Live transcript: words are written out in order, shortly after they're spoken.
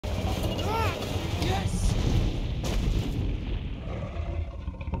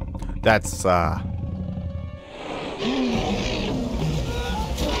That's,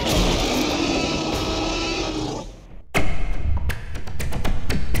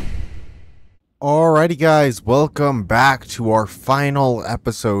 Alrighty guys, welcome back to our final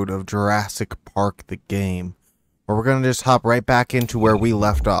episode of Jurassic Park the game, where we're gonna just hop right back into where we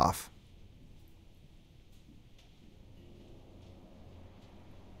left off.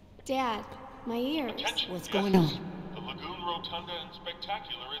 Dad, my ears. Attention, What's going on? The Lagoon Rotunda and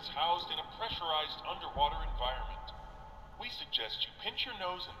Spectacular is housed in a pressurized underwater environment. We suggest you pinch your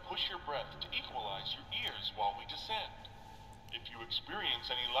nose and push your breath to equalize your ears while we descend. If you experience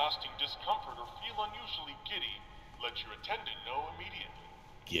any lasting discomfort or feel unusually giddy, let your attendant know immediately.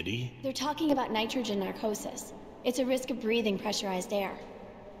 Giddy? They're talking about nitrogen narcosis. It's a risk of breathing pressurized air.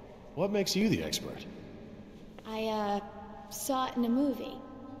 What makes you the expert? I, saw it in a movie.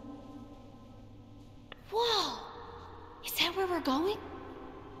 Whoa! Is that where we're going?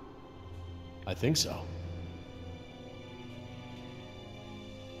 I think so.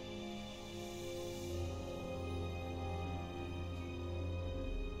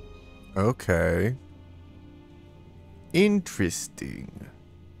 Okay. Interesting.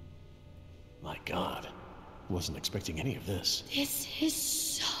 My God. Wasn't expecting any of this. This is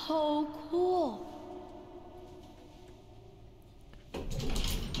so cool.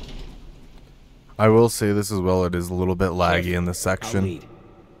 I will say this as well, it is a little bit laggy in this section.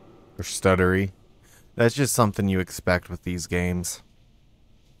 Or stuttery. That's just something you expect with these games.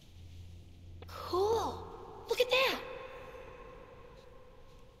 Cool. Look at that.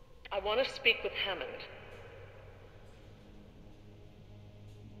 I want to speak with Hammond.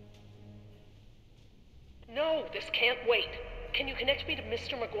 No, this can't wait. Can you connect me to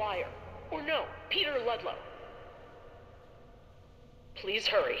Mr. McGuire? Or no, Peter Ludlow. Please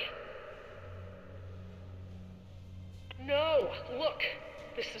hurry. No, look.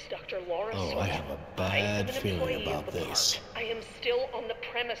 This is Dr. Laura Oh, Sawyer. I have a I am bad an feeling employee about of the this. park. I am still on the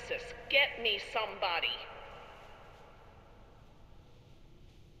premises. Get me somebody.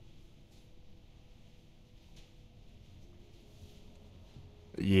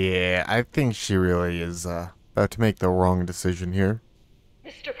 Yeah, I think she really is about to make the wrong decision here.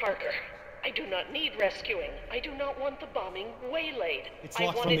 Mr. Parker, I do not need rescuing. I do not want the bombing waylaid. It's I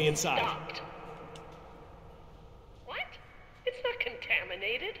locked want from it the inside. Stopped. What? It's not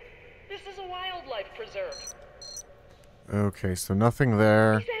contaminated. This is a wildlife preserve. Okay, so nothing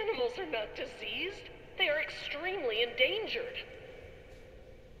there. These animals are not diseased. They are extremely endangered.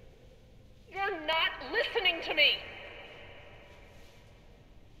 You're not listening to me.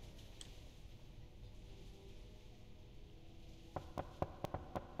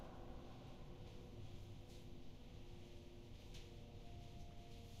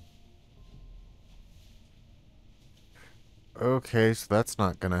 Okay, so that's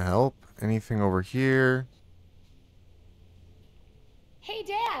not gonna help. Anything over here? Hey,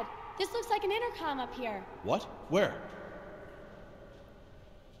 Dad. This looks like an intercom up here. What? Where?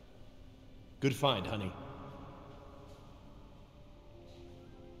 Good find, honey.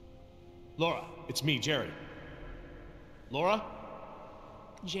 Laura, it's me, Jerry. Laura?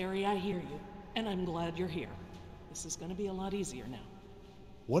 Jerry, I hear you, and I'm glad you're here. This is gonna be a lot easier now.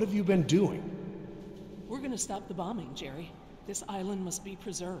 What have you been doing? We're gonna stop the bombing, Jerry. This island must be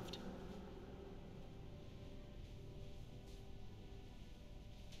preserved.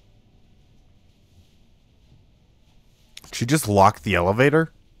 She just locked the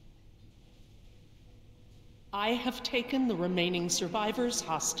elevator? I have taken the remaining survivors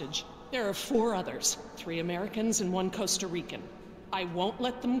hostage. There are 4 others, 3 Americans and 1 Costa Rican. I won't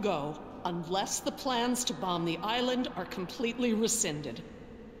let them go unless the plans to bomb the island are completely rescinded.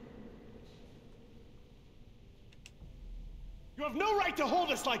 You have no right to hold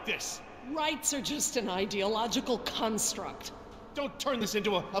us like this! Rights are just an ideological construct. Don't turn this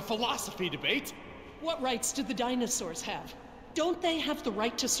into a philosophy debate! What rights do the dinosaurs have? Don't they have the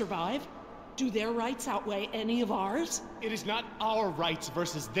right to survive? Do their rights outweigh any of ours? It is not our rights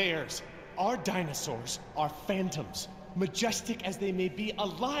versus theirs. Our dinosaurs are phantoms. Majestic as they may be,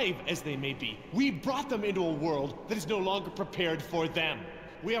 alive as they may be. We brought them into a world that is no longer prepared for them.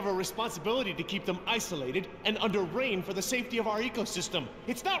 We have a responsibility to keep them isolated and under rein for the safety of our ecosystem.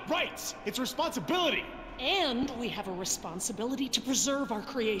 It's not rights, it's responsibility. And we have a responsibility to preserve our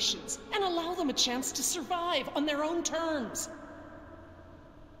creations and allow them a chance to survive on their own terms.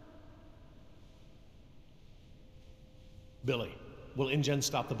 Billy, will InGen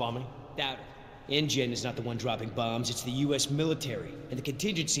stop the bombing? Doubt it. InGen is not the one dropping bombs, it's the US military, and the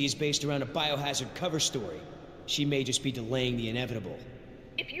contingency is based around a biohazard cover story. She may just be delaying the inevitable.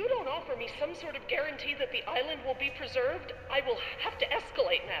 If you don't offer me some sort of guarantee that the island will be preserved, I will have to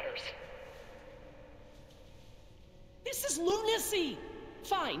escalate matters. This is lunacy!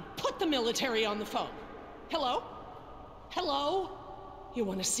 Fine, put the military on the phone. Hello? Hello? You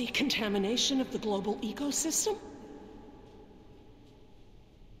want to see contamination of the global ecosystem?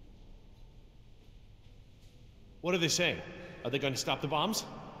 What are they saying? Are they going to stop the bombs?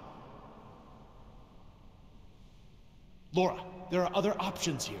 Laura, there are other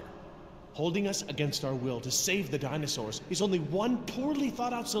options here. Holding us against our will to save the dinosaurs is only one poorly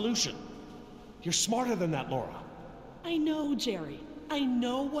thought out solution. You're smarter than that, Laura. I know, Jerry. I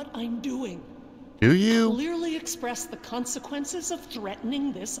know what I'm doing. Do you? Clearly express the consequences of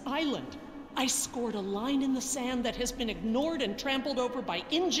threatening this island. I scored a line in the sand that has been ignored and trampled over by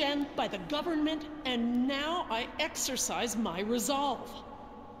InGen, by the government, and now I exercise my resolve.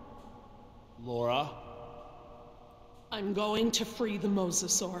 Laura? I'm going to free the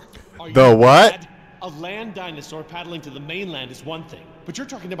mosasaur. Are you The what? mad? A land dinosaur paddling to the mainland is one thing, but you're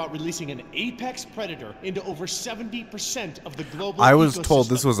talking about releasing an apex predator into over 70% of the global I was ecosystem. told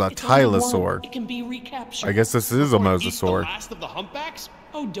this was a It's only one. tylosaur. It can be recaptured. I guess this is a Before it eats the mosasaur. last of the humpbacks?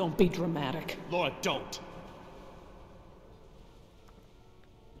 Oh, don't be dramatic. Laura, don't.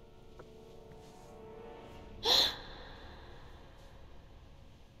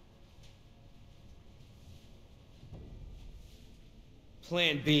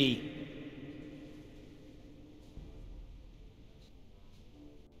 Plan B.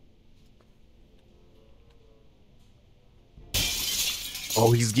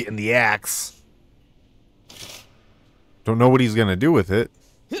 Oh, he's getting the axe. Don't know what he's gonna do with it.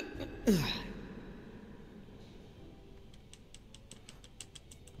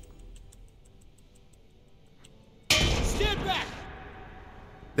 Stand back!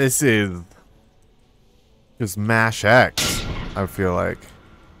 This is just mash X, I feel like.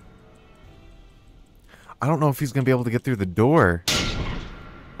 I don't know if he's gonna be able to get through the door.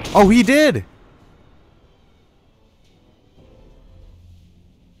 Oh, he did!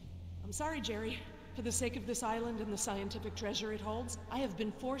 I'm sorry, Jerry. For the sake of this island and the scientific treasure it holds, I have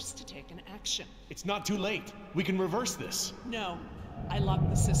been forced to take an action. It's not too late. We can reverse this. No. I locked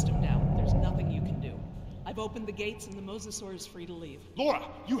the system now. There's nothing you can do. I've opened the gates and the mosasaur is free to leave. Laura,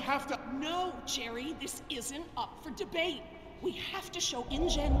 you have to... No, Jerry, this isn't up for debate. We have to show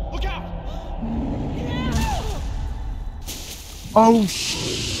InGen. Look out! Oh,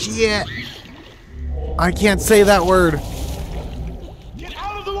 shit! I can't say that word. Get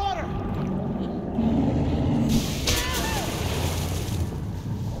out of the water!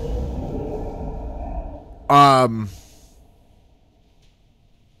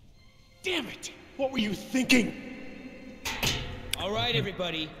 Damn it! What were you thinking? All right,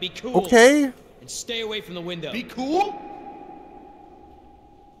 everybody, be cool. Okay. And stay away from the window. Be cool?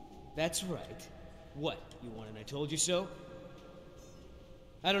 That's right. What, you wanted I told you so?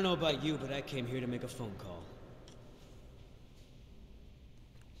 I don't know about you, but I came here to make a phone call.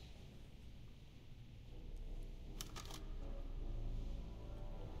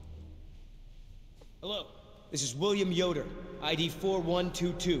 Hello, this is William Yoder, ID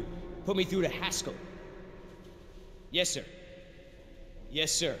 4122. Put me through to Haskell. Yes, sir.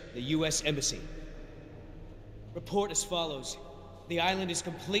 Yes, sir, the U.S. Embassy. Report as follows. The island is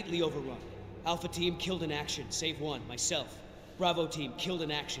completely overrun. Alpha team killed in action, save one, myself. Bravo team killed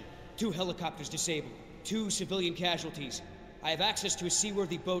in action. 2 helicopters disabled. 2 civilian casualties. I have access to a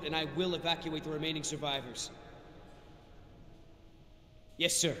seaworthy boat and I will evacuate the remaining survivors.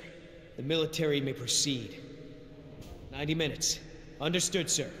 Yes, sir. The military may proceed. 90 minutes. Understood,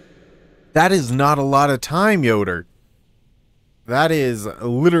 sir. That is not a lot of time, Yoder. That is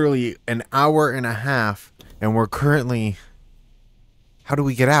literally an hour and a half, and we're currently... How do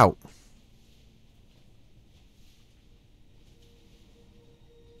we get out?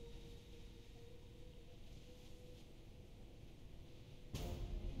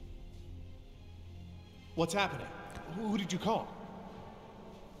 What's happening? Who did you call?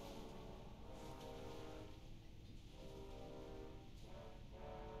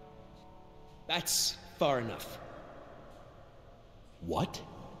 That's far enough. What?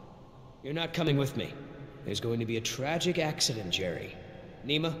 You're not coming with me. There's going to be a tragic accident, Jerry.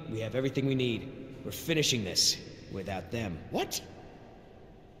 Nima, we have everything we need. We're finishing this without them. What?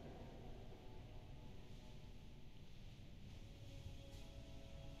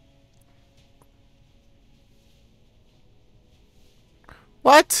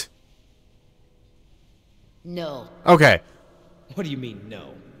 What? No. Okay. What do you mean,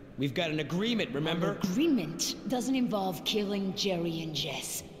 no? We've got an agreement, remember? Agreement doesn't involve killing Jerry and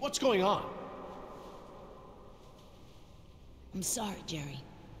Jess. What's going on? I'm sorry, Jerry.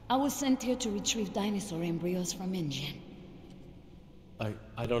 I was sent here to retrieve dinosaur embryos from InGen.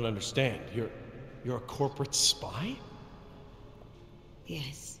 I don't understand. You're a corporate spy?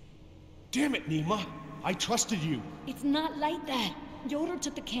 Yes. Damn it, Nima! I trusted you! It's not like that. Yoder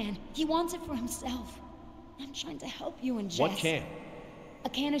took the can. He wants it for himself. I'm trying to help you and Jess. What can? A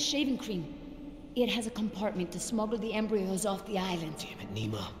can of shaving cream. It has a compartment to smuggle the embryos off the island. Damn it,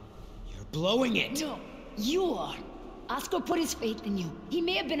 Nima. You're blowing it! No, you are. Oscar put his faith in you. He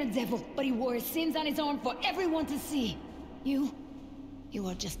may have been a devil, but he wore his sins on his arm for everyone to see. You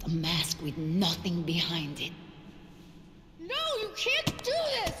are just a mask with nothing behind it. No, you can't do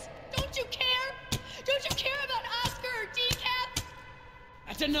this! Don't you care? Don't you care about Oscar or Decap?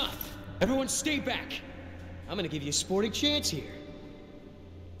 That's enough! Everyone stay back! I'm gonna give you a sporting chance here.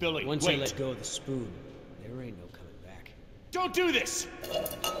 Billy, Once wait. I let go of the spoon, there ain't no coming back. Don't do this!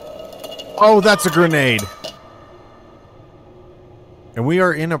 Oh, that's a grenade. And we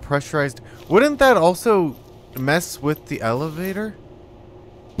are in a pressurized... Wouldn't that also mess with the elevator?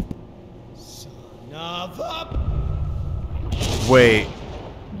 Son of a... Wait.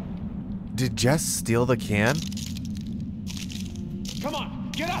 Did Jess steal the can? Come on,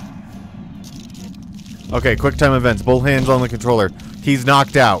 get up! Okay, quick time events. Both hands on the controller. He's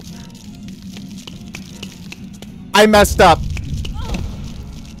knocked out. I messed up.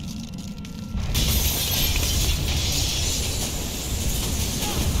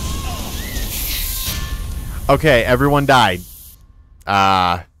 Okay, everyone died.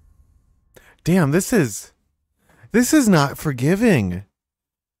 Damn, this is not forgiving.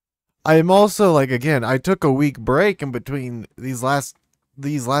 I am also like, again, I took a week break in between these last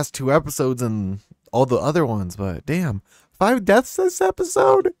two episodes and all the other ones, but damn, 5 deaths this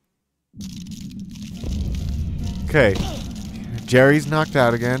episode. Okay, Jerry's knocked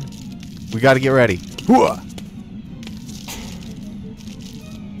out again. We got to get ready. Hooah!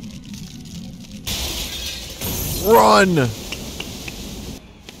 Run!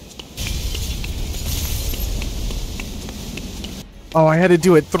 Oh, I had to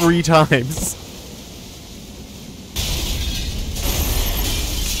do it 3 times.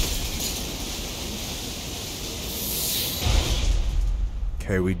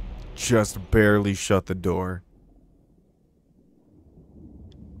 Okay, we just barely shut the door.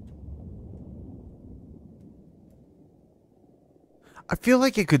 I feel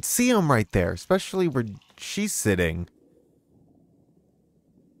like you could see him right there, especially where she's sitting.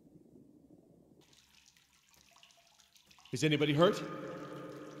 Is anybody hurt?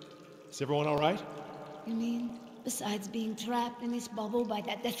 Is everyone alright? You mean, besides being trapped in this bubble by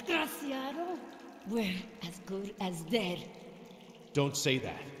that desgraciado, we're as good as dead. Don't say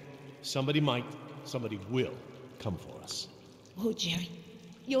that. Somebody might, somebody will come for us. Oh, Jerry,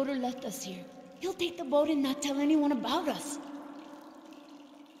 Yoder left us here. He'll take the boat and not tell anyone about us.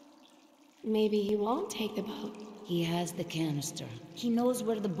 Maybe he won't take the boat. He has the canister. He knows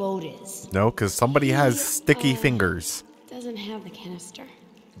where the boat is. No, because somebody has sticky fingers. Doesn't have the canister.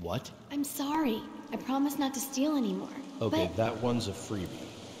 What? I'm sorry. I promise not to steal anymore. Okay, But that one's a freebie.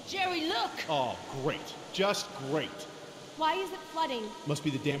 Jerry, look! Oh, great. Just great. why is it flooding? Must be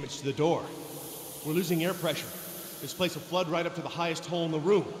the damage to the door. We're losing air pressure. This place will flood right up to the highest hole in the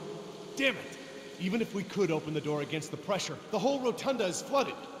room. Damn it! Even if we could open the door against the pressure, the whole rotunda is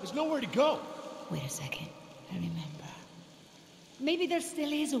flooded. There's nowhere to go. Wait a second. I remember. Maybe there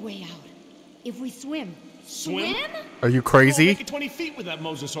still is a way out. If we swim. Swim? Are you We'll crazy? make it 20 feet with that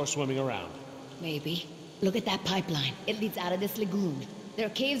mosasaur swimming around. Maybe. Look at that pipeline. It leads out of this lagoon. There are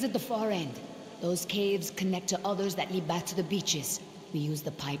caves at the far end. Those caves connect to others that lead back to the beaches. We use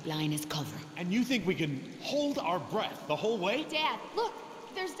the pipeline as cover. And you think we can hold our breath the whole way? Dad, look!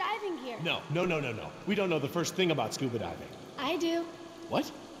 There's diving gear. No. We don't know the first thing about scuba diving. I do. What?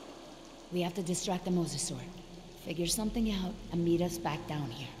 We have to distract the mosasaur. Figure something out and meet us back down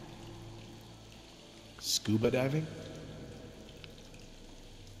here. Scuba diving?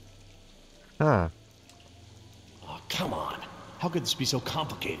 Huh. Oh, come on. How could this be so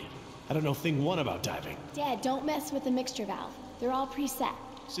complicated? I don't know thing one about diving. Dad, don't mess with the mixture valve. They're all preset.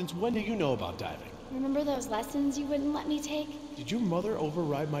 Since when do you know about diving? Remember those lessons you wouldn't let me take? Did your mother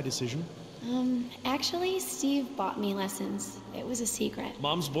override my decision? Actually, Steve bought me lessons. It was a secret.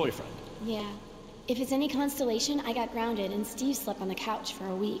 Mom's boyfriend. Yeah. If it's any consolation, I got grounded and Steve slept on the couch for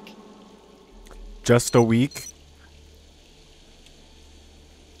a week. Just a week?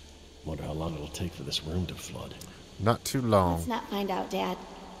 Wonder how long it'll take for this room to flood. Not too long. Let's not find out, Dad.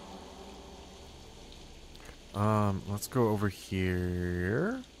 Let's go over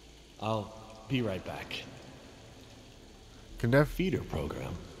here. I'll be right back. Can that Feeder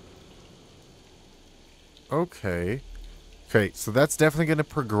program. Okay. Okay, so that's definitely going to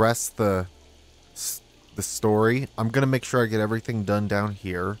progress the story. I'm going to make sure I get everything done down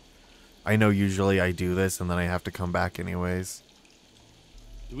here. I know usually I do this and then I have to come back anyways.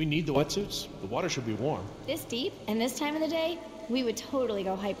 Do we need the wetsuits? The water should be warm. This deep and this time of the day, we would totally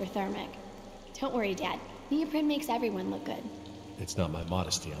go hyperthermic. Don't worry, Dad. Neoprene makes everyone look good. It's not my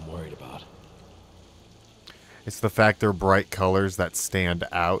modesty I'm worried about. It's the fact they're bright colors that stand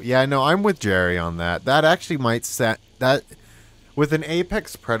out. Yeah, no, I'm with Jerry on that. That actually might set that with an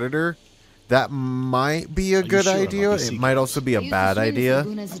apex predator. That might be a good idea. It might also be a bad idea.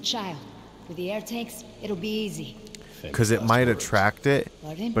 As a child. With the air tanks, it'll be easy. Because it might attract it,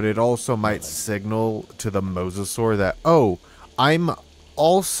 but it also might signal to the mosasaur that, oh, I'm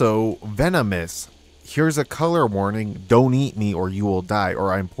also venomous. Here's a color warning. Don't eat me or you will die,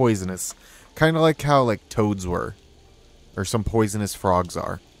 or I'm poisonous. Kind of like how like toads were, or some poisonous frogs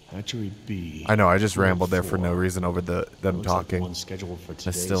are. Hatchery B. I know, I just rambled there for no reason over them talking. Like one scheduled for I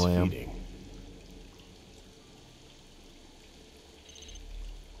today's still am. feeding.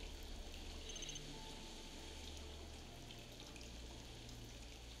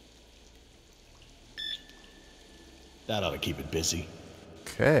 That ought to keep it busy.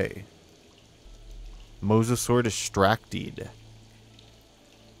 Okay. Mosasaur distracted.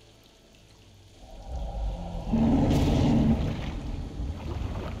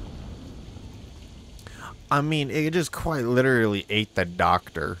 I mean, it just quite literally ate the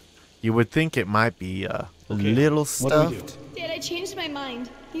doctor. You would think it might be a little stuffed. Dad, I changed my mind.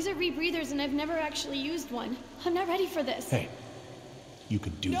 These are rebreathers and I've never actually used one. I'm not ready for this. Hey, you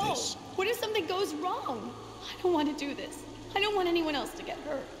can do this. No! What if something goes wrong? I don't want to do this. I don't want anyone else to get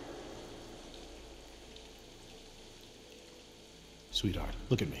hurt. Sweetheart,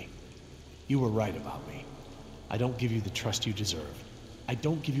 look at me. You were right about me. I don't give you the trust you deserve. I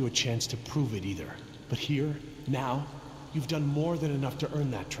don't give you a chance to prove it either. But here, now, you've done more than enough to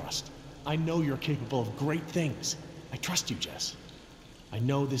earn that trust. I know you're capable of great things. I trust you, Jess. I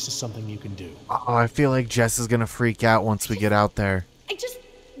know this is something you can do. Oh, I feel like Jess is gonna freak out once we get out there. I just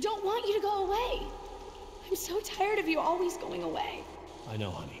don't want you to go away. I'm so tired of you always going away. I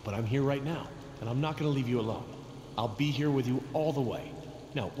know, honey, but I'm here right now, and I'm not gonna leave you alone. I'll be here with you all the way.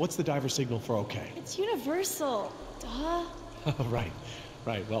 Now, what's the diver signal for okay? It's universal. Duh.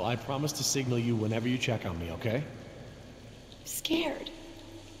 Right. Well, I promise to signal you whenever you check on me, okay? I'm scared.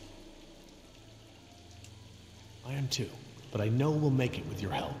 I am too, but I know we'll make it with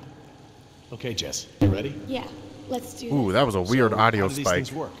your help. Okay, Jess, you ready? Yeah, let's do this. Ooh, that was a weird audio how do these spike.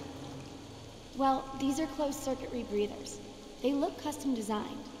 things work? Well, these are closed-circuit rebreathers. They look custom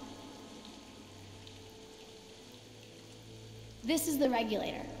designed. This is the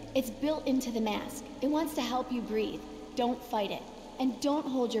regulator. It's built into the mask. It wants to help you breathe. Don't fight it. And don't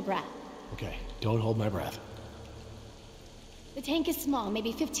hold your breath. Okay, don't hold my breath. The tank is small,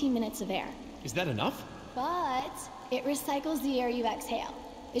 maybe 15 minutes of air. Is that enough? But it recycles the air you exhale.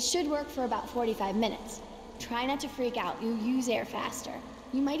 It should work for about 45 minutes. Try not to freak out. You'll use air faster.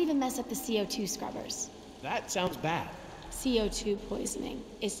 You might even mess up the CO2 scrubbers. That sounds bad. CO2 poisoning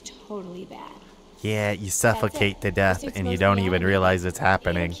is totally bad. Yeah, you suffocate to death It's and you supposed don't to be even animated. realize it's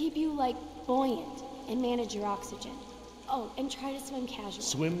happening. It'll keep you, like, buoyant and manage your oxygen. Oh, and try to swim casual.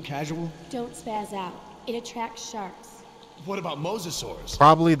 Swim casual? Don't spaz out. It attracts sharks. What about mosasaurs?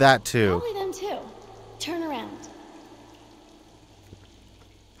 Probably that too. Probably them too. Turn around.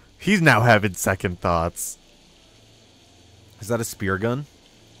 He's now having second thoughts. Is that a spear gun?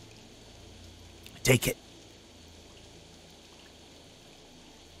 Take it.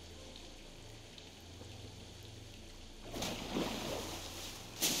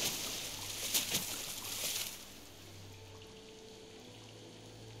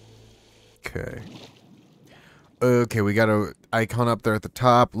 Okay. Okay, we got a icon up there at the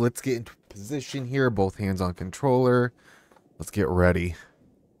top. Let's get into position here. Both hands on controller. Let's get ready.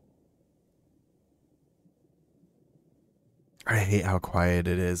 I hate how quiet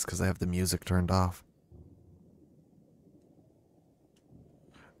it is because I have the music turned off.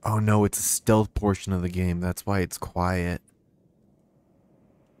 Oh no, it's a stealth portion of the game. That's why it's quiet.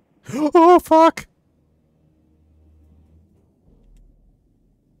 Oh, fuck!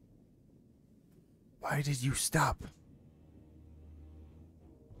 Why did you stop?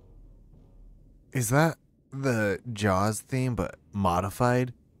 Is that the Jaws theme, but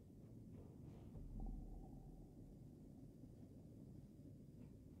modified?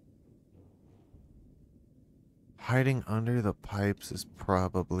 Hiding under the pipes is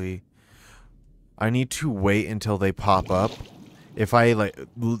probably... I need to wait until they pop up. If I, like,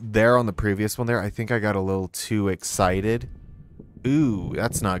 there on the previous one there, I think I got a little too excited. Ooh,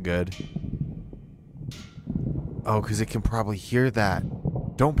 that's not good. Oh, because it can probably hear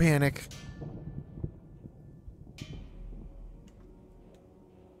that. Don't panic.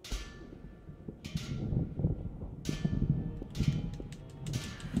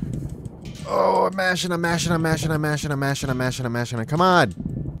 Oh, I'm mashing, I'm mashing, I'm mashing, I'm mashing, I'm mashing, I'm mashing, I'm mashing. Come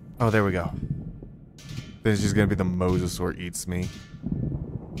on. Oh, there we go. This is just going to be the Mosasaur eats me.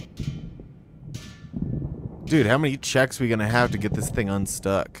 Dude, how many checks are we going to have to get this thing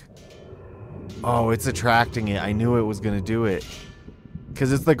unstuck? Oh, it's attracting it. I knew it was going to do it.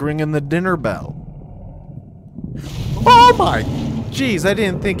 Because it's like ringing the dinner bell. Oh my! Jeez, I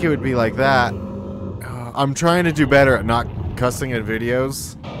didn't think it would be like that. I'm trying to do better at not cussing at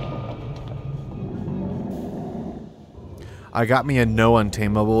videos. I got me a no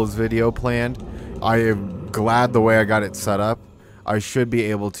Untamables video planned. I am glad the way I got it set up. I should be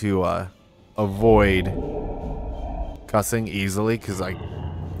able to avoid cussing easily because I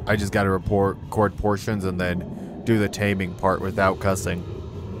just got to record portions and then do the taming part without cussing.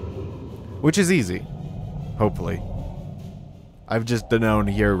 Which is easy. Hopefully. I've just known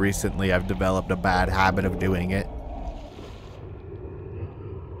here recently I've developed a bad habit of doing it.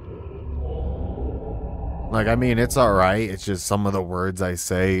 Like, I mean, it's alright. It's just some of the words I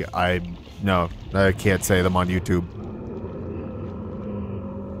say, I can't say them on YouTube.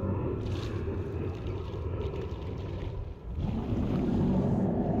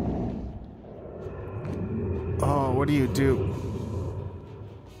 Oh, what do you do?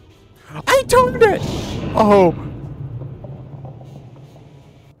 I turned it! Oh.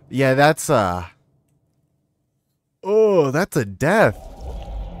 Yeah, that's, oh, that's a death.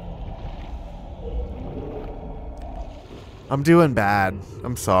 I'm doing bad.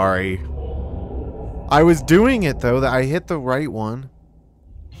 I'm sorry. I was doing it, though, that I hit the right one.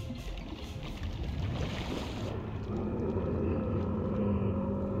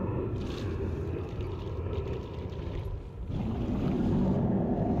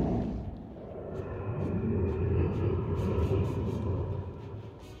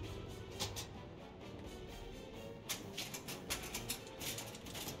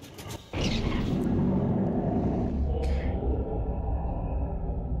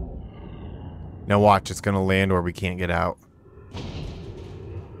 Now watch, it's gonna land where we can't get out.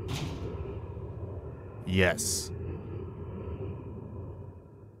 Yes.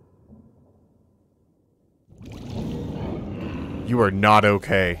 You are not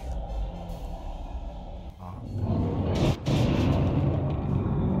okay.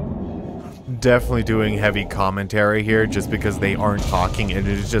 Definitely doing heavy commentary here just because they aren't talking and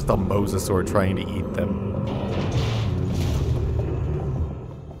it is just a mosasaur trying to eat them.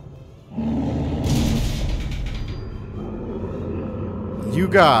 You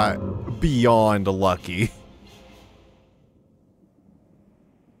got beyond lucky.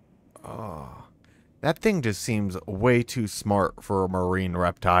 Oh, that thing just seems way too smart for a marine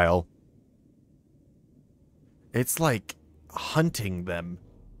reptile. It's like hunting them,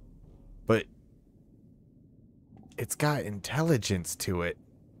 but it's got intelligence to it.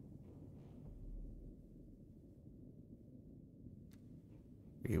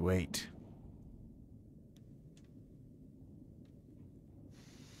 We wait.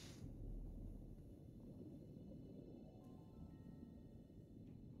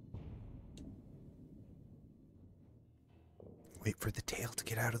 Wait for the tail to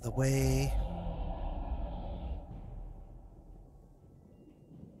get out of the way.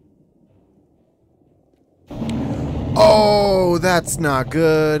 Oh, that's not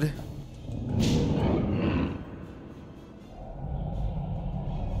good.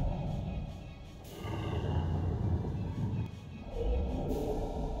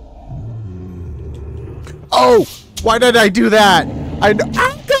 Oh, why did I do that? I know.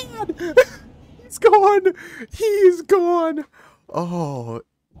 Oh, God. He's gone. He's gone. Oh.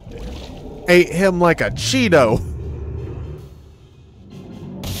 Ate him like a Cheeto.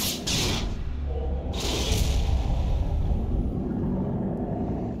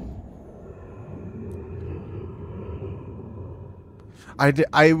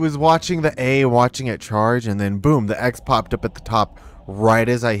 I was watching the A, watching it charge, and then boom, the X popped up at the top right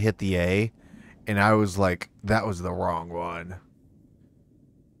as I hit the A. And I was like, that was the wrong one.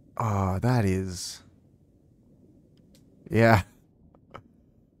 Oh, that is... Yeah.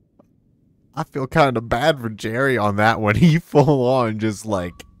 I feel kind of bad for Jerry on that one. He full on just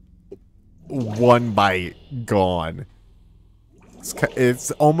like one bite gone.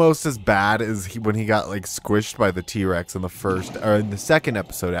 It's almost as bad as when he got like squished by the T-Rex in the first or in the second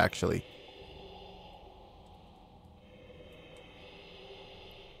episode actually.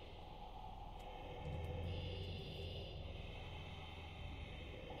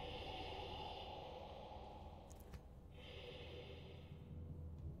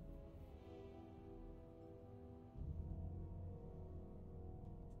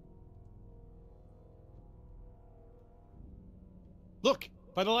 Look,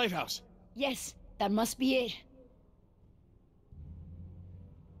 by the lighthouse. Yes, that must be it.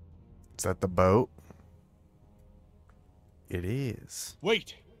 Is that the boat? It is.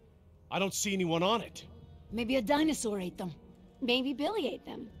 Wait, I don't see anyone on it. Maybe a dinosaur ate them. Maybe Billy ate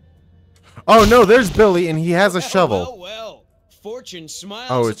them. Oh no, there's Billy and he has a shovel. Well. Fortune smiles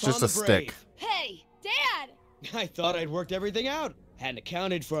Oh, it's upon just the a brave. stick. Hey, Dad! I thought I'd worked everything out. Hadn't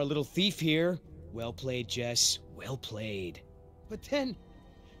accounted for our little thief here. Well played, Jess. Well played. But then,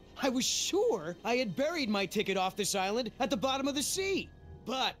 I was sure I had buried my ticket off this island at the bottom of the sea.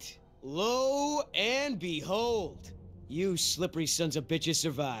 But, lo and behold, you slippery sons of bitches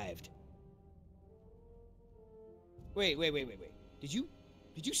survived. Wait. Did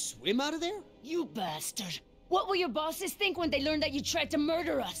you swim out of there? You bastard. What will your bosses think when they learn that you tried to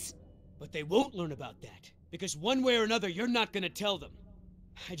murder us? But they won't learn about that, because one way or another, you're not gonna tell them.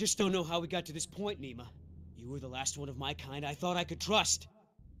 I just don't know how we got to this point, Nima. You were the last one of my kind I thought I could trust.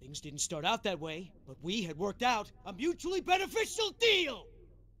 Things didn't start out that way, but we had worked out a mutually beneficial deal!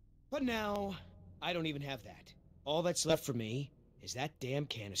 But now, I don't even have that. All that's left for me is that damn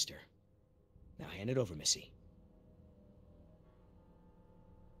canister. Now hand it over, Missy.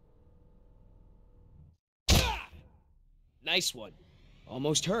 Nice one.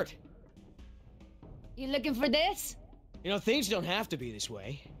 Almost hurt. You looking for this? You know, things don't have to be this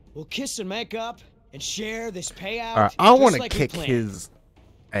way. We'll kiss and make up and share this payout. Alright, I want to like we kick planned. his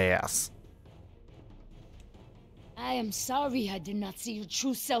ass. I am sorry I did not see your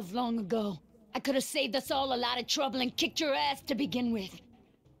true self long ago. I could have saved us all a lot of trouble and kicked your ass to begin with.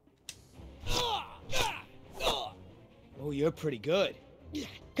 Oh, you're pretty good.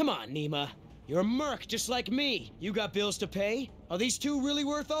 Come on, Nima. You're a merc just like me. You got bills to pay. Are these two really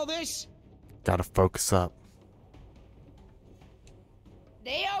worth all this? Gotta focus up.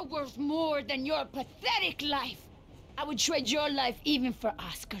 They are worth more than your pathetic life. I would trade your life even for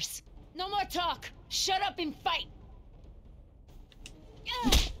Oscar's. No more talk. Shut up and fight.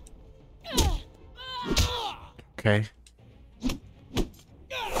 Okay.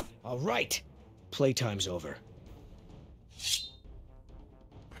 All right. Playtime's over.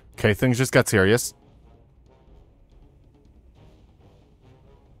 Okay, things just got serious.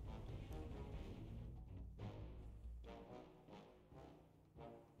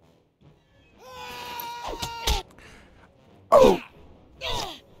 Oh!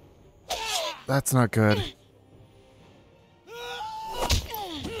 That's not good.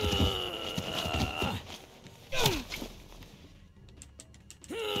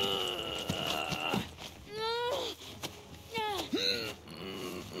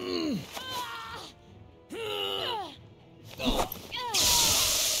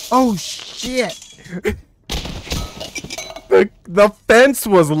 Oh shit! the fence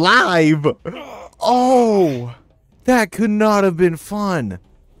was live! Oh! That could not have been fun.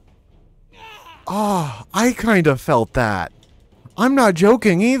 Ah, I kind of felt that. I'm not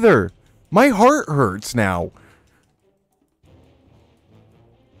joking either. My heart hurts now.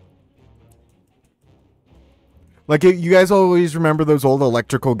 Like, you guys always remember those old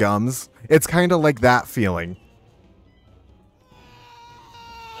electrical gums? It's kind of like that feeling.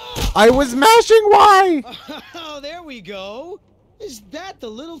 I was mashing Y! Oh, there we go. Is that the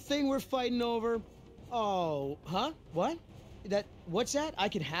little thing we're fighting over? Oh, huh? What? What's that? I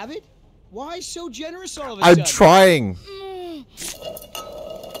can have it? Why so generous all of a sudden? I'm trying.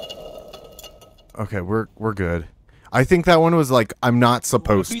 Okay, we're good. I think that one was like, I'm not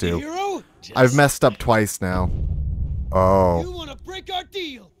supposed to. Hero? I've messed up twice now. Oh. You want to break our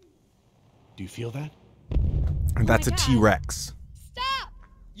deal? Do you feel that? And that's a my God. T-Rex. Stop!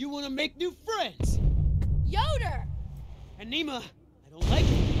 You want to make new friends? Yoder! And Nima, I don't like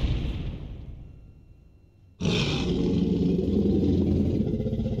it.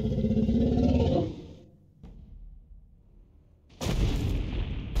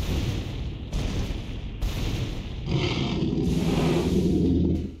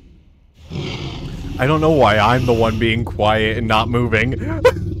 I don't know why I'm the one being quiet and not moving.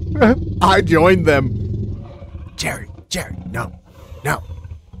 I joined them. Jerry, no.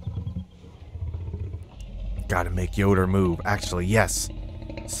 Gotta make Yoder move. Actually, yes.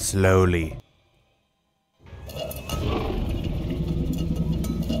 Slowly.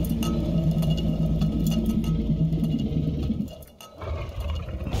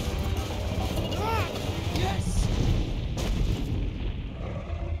 Yes!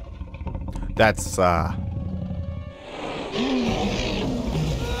 That's,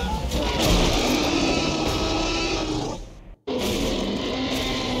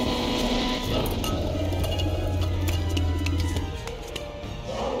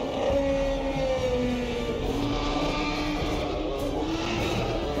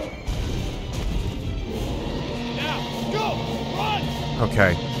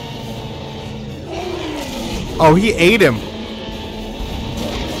 Okay. Oh, he ate him.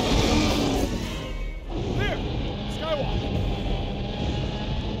 Here! Skywalk!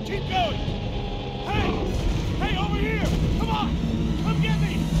 Keep going! Hey! Hey, over here! Come on! Come get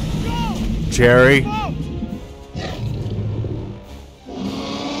me! Go! Jerry. Go!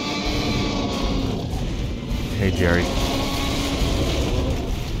 Hey, Jerry.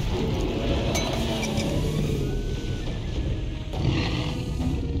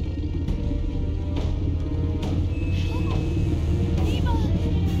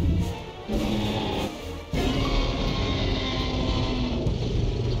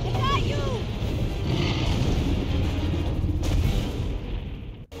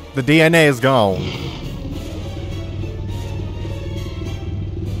 The DNA is gone.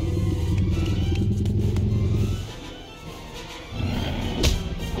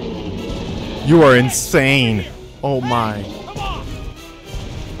 You are insane. Oh my. Come on!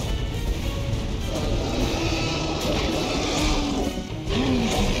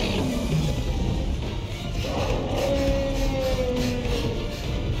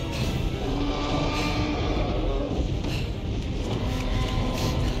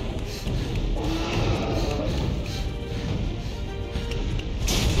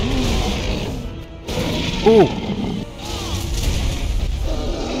 Ooh.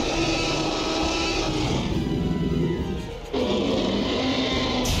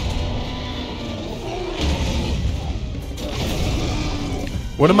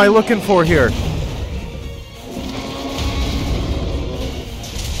 What am I looking for here?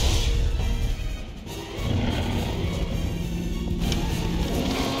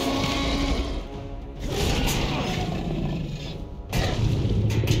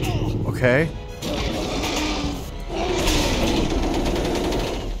 Okay.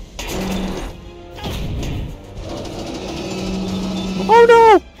 Oh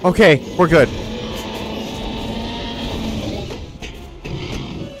no! Okay, we're good.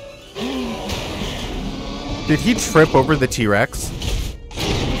 Did he trip over the T-Rex?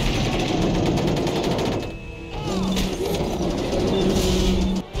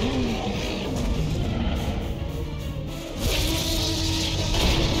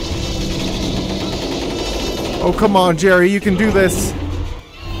 Oh, come on, Jerry, you can do this.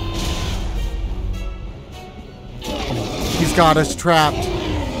 He's got us trapped.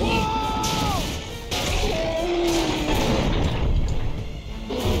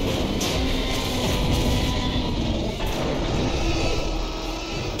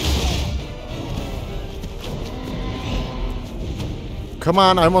 Come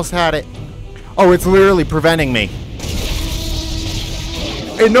on, I almost had it. Oh, it's literally preventing me.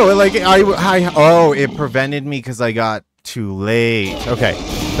 No, like, oh, it prevented me because I got too late. Okay,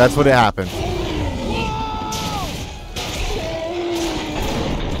 that's what it happened.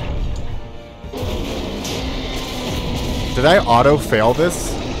 Did I auto-fail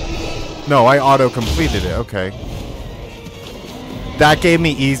this? No, I auto-completed it. Okay. That gave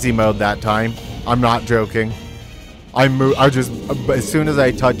me easy mode that time. I'm not joking. I just, as soon as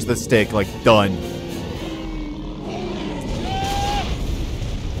I touch the stick, like, done.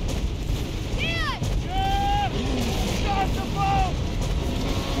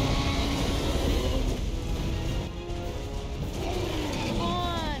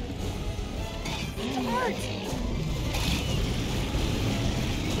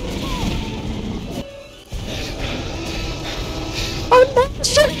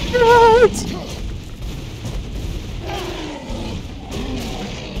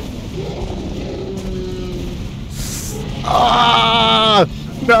 Ah!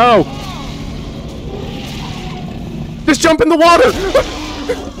 No! Just jump in the water!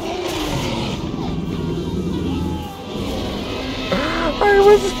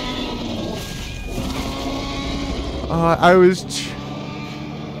 I was...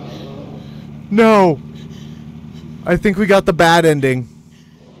 No! I think we got the bad ending.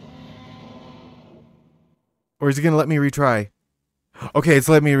 Or is he gonna let me retry? Okay, it's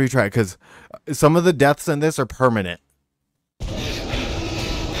let me retry, because some of the deaths in this are permanent.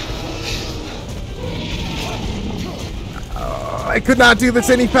 I could not do this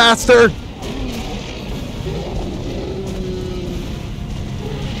any faster!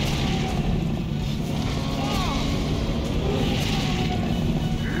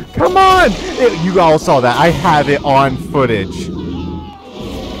 Come on! You all saw that. I have it on footage.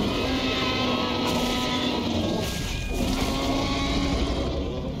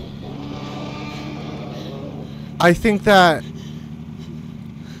 I think that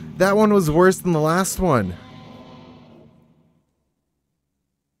one was worse than the last one.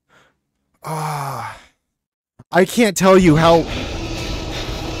 I can't tell you how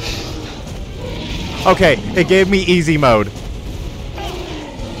Okay, it gave me easy mode.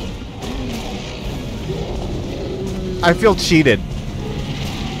 I feel cheated.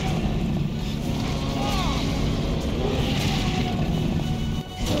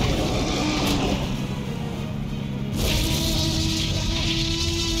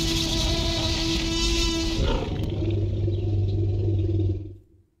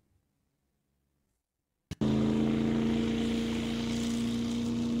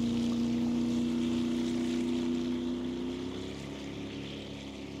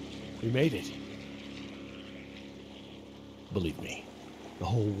 We made it. Believe me, the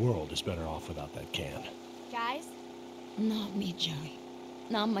whole world is better off without that can. Guys? Not me, Jerry.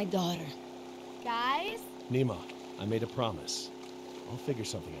 Not my daughter. Guys? Nima, I made a promise. I'll figure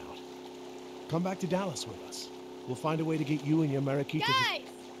something out. Come back to Dallas with us. We'll find a way to get you and your Mariquita. Guys!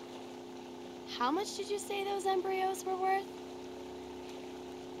 How much did you say those embryos were worth?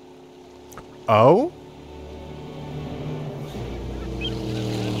 Oh?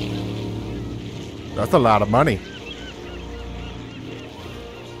 That's a lot of money.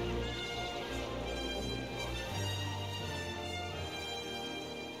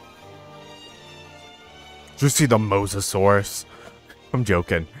 Did you see the Mosasaurus? I'm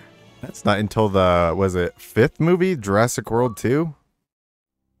joking. That's not until the, was it 5th movie? Jurassic World 2?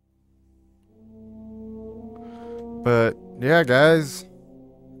 But, yeah, guys.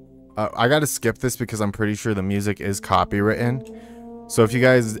 I gotta skip this because I'm pretty sure the music is copywritten. So if you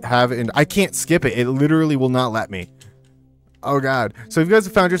guys have, and I can't skip it. It literally will not let me. Oh, God. So if you guys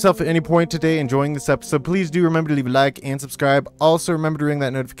have found yourself at any point today enjoying this episode, please do remember to leave a like and subscribe. Also, remember to ring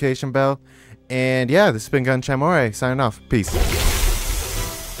that notification bell. And yeah, this has been GunShyMoray signing off. Peace.